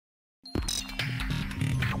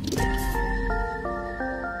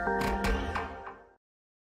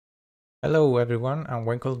Hello everyone and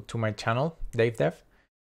welcome to my channel, DaveDev.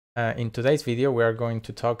 In today's video we are going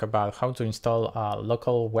to talk about how to install a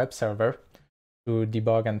local web server to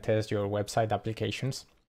debug and test your website applications.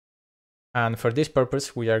 And for this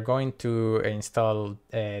purpose we are going to install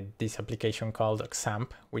this application called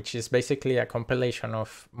XAMPP, which is basically a compilation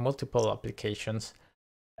of multiple applications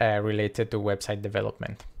related to website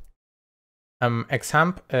development.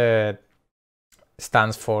 XAMPP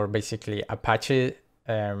stands for basically Apache,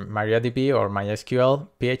 MariaDB or MySQL,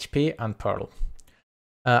 PHP, and Perl.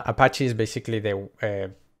 Apache is basically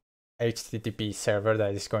the HTTP server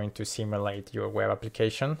that is going to simulate your web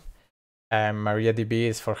application. MariaDB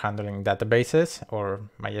is for handling databases or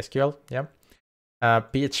MySQL. Yeah.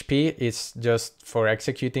 PHP is just for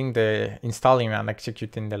installing and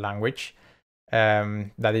executing the language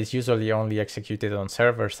that is usually only executed on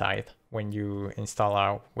server side when you install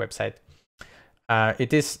a website.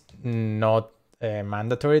 It is not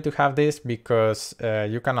mandatory to have this because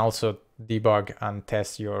you can also debug and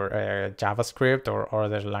test your JavaScript or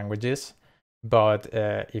other languages. But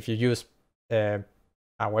if you use a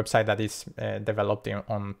website that is developed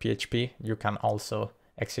on PHP, you can also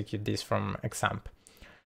execute this from XAMPP.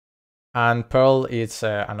 And Perl is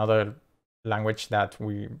another language that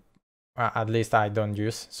at least I don't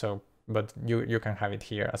use. But you can have it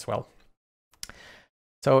here as well.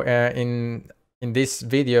 So in these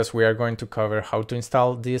videos, we are going to cover how to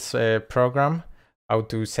install this program, how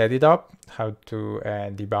to set it up, how to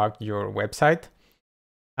debug your website,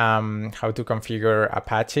 how to configure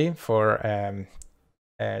Apache for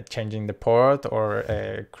changing the port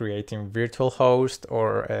or creating virtual host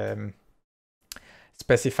or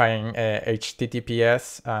specifying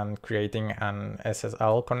HTTPS and creating an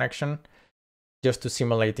SSL connection, just to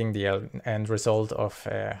simulating the end result of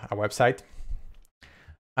a website.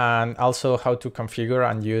 And also how to configure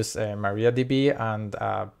and use MariaDB and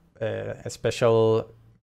a special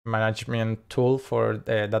management tool for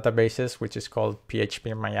databases, which is called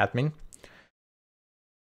phpMyAdmin.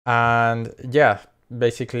 And yeah,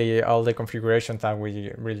 basically all the configurations that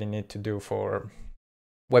we really need to do for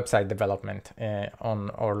website development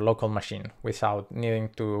on our local machine without needing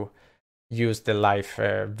to use the live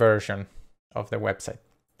version of the website.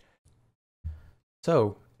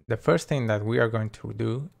 So the first thing that we are going to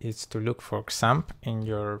do is to look for XAMPP in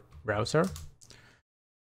your browser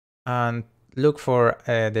and look for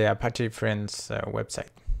the Apache Friends website.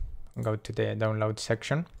 Go to the download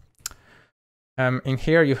section. In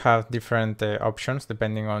here you have different options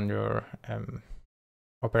depending on your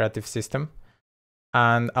operative system.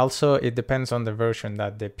 And also it depends on the version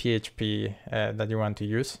that the PHP that you want to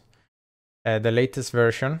use. The latest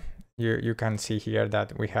version, you can see here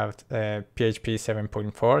that we have PHP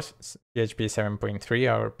 7.4, PHP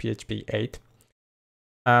 7.3, or PHP 8.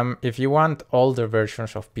 If you want older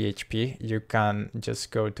versions of PHP, you can just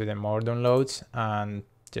go to the more downloads and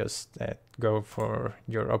just go for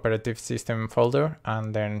your operative system folder,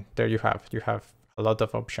 and then there you have a lot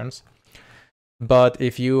of options. But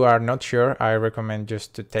if you are not sure, I recommend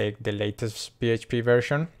just to take the latest PHP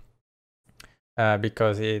version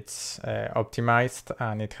because it's optimized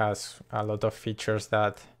and it has a lot of features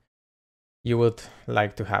that you would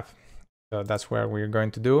like to have. So that's what we're going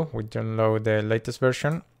to do. We download the latest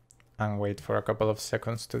version and wait for a couple of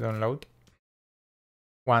seconds to download.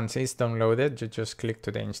 Once it's downloaded, you just click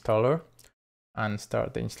to the installer and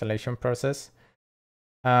start the installation process.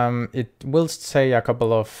 It will say a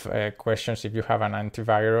couple of questions if you have an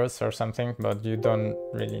antivirus or something, but you don't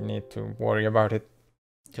really need to worry about it.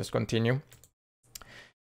 Just continue.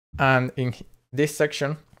 And in this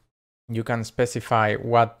section, you can specify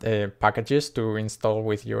what packages to install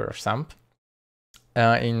with your XAMPP.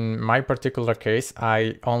 In my particular case,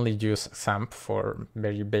 I only use XAMPP for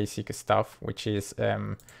very basic stuff, which is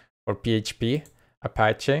for PHP,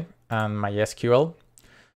 Apache, and MySQL.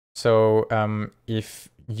 So if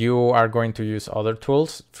you are going to use other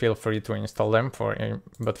tools, feel free to install them.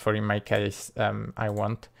 But in my case, I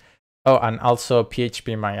won't. Oh, and also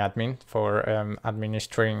phpMyAdmin for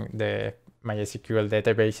administering the MySQL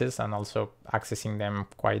databases and also accessing them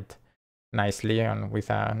quite nicely and with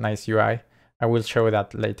a nice UI. I will show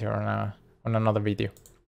that later on another video.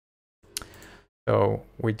 So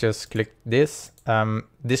we just click this.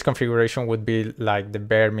 This configuration would be like the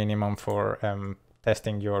bare minimum for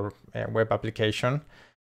testing your web application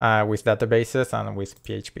with databases and with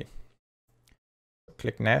PHP.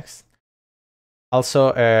 Click next.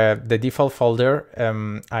 Also, the default folder,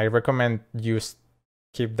 I recommend you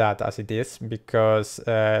keep that as it is because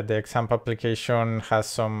the XAMPP application has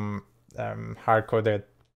some hard-coded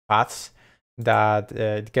paths that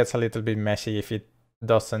it gets a little bit messy if it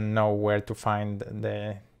doesn't know where to find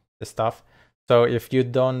the the stuff. So if you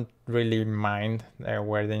don't really mind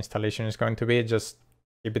where the installation is going to be, just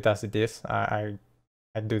keep it as it is. I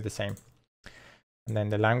do the same. And then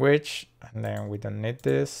the language, and then we don't need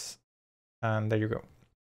this. And there you go.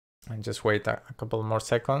 And just wait a couple more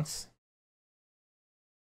seconds.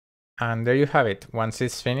 And there you have it. Once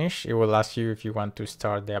it's finished, it will ask you if you want to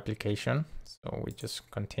start the application. So we just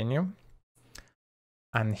continue.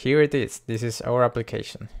 And here it is. This is our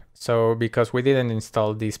application. So because we didn't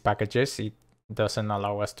install these packages, it doesn't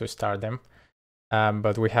allow us to start them.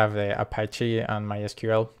 But we have the Apache and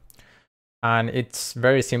MySQL. And it's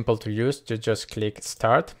very simple to use. You just click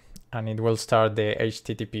start, and it will start the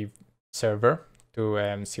HTTP server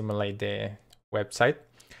to simulate the website.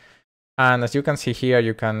 And as you can see here,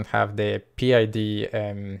 you can have the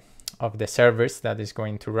PID of the service that is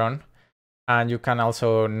going to run. And you can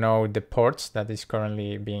also know the ports that is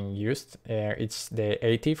currently being used. It's the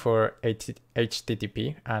 80 for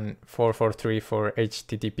HTTP and 443 for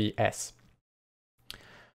HTTPS.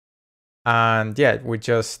 And yeah, we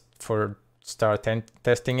just, for start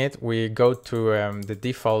testing it, we go to the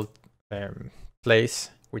default place,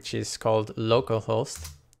 which is called localhost.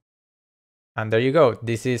 And there you go.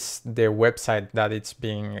 This is the website that it's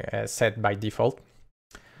being set by default.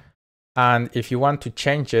 And if you want to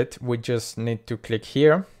change it, we just need to click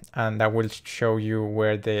here, and that will show you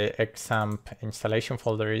where the XAMPP installation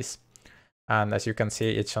folder is. And as you can see,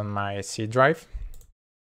 it's on my C drive.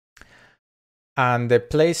 And the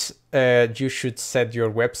place you should set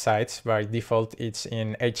your websites by default, it's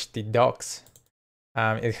in htdocs.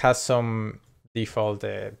 It has some default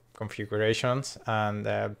configurations, and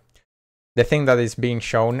the thing that is being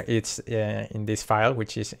shown is in this file,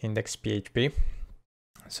 which is index.php.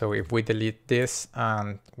 So if we delete this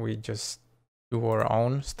and we just do our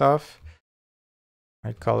own stuff,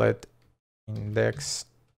 I call it index.html.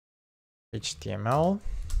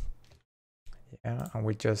 Yeah, and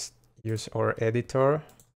we just use our editor,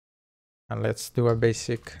 and let's do a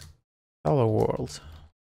basic hello world.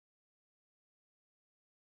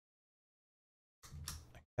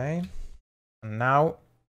 Okay, and now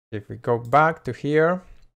if we go back to here,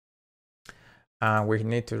 we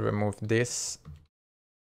need to remove this,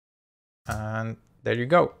 and there you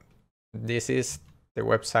go. This is the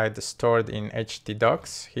website stored in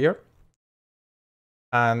htdocs here.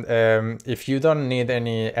 And if you don't need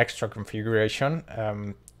any extra configuration,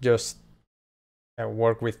 just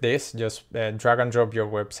work with this. Just drag and drop your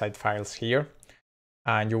website files here,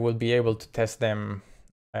 and you will be able to test them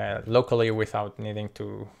locally without needing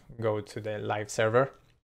to go to the live server.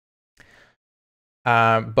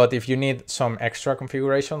 But if you need some extra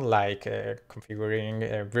configuration, like configuring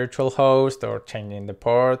a virtual host or changing the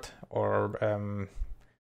port or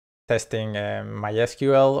testing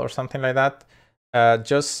MySQL or something like that,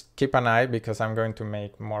 just keep an eye, because I'm going to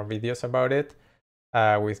make more videos about it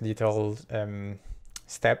with detailed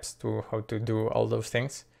steps to how to do all those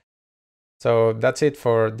things. So that's it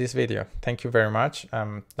for this video. Thank you very much.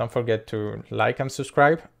 Don't forget to like and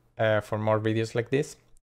subscribe for more videos like this,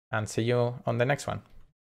 and see you on the next one.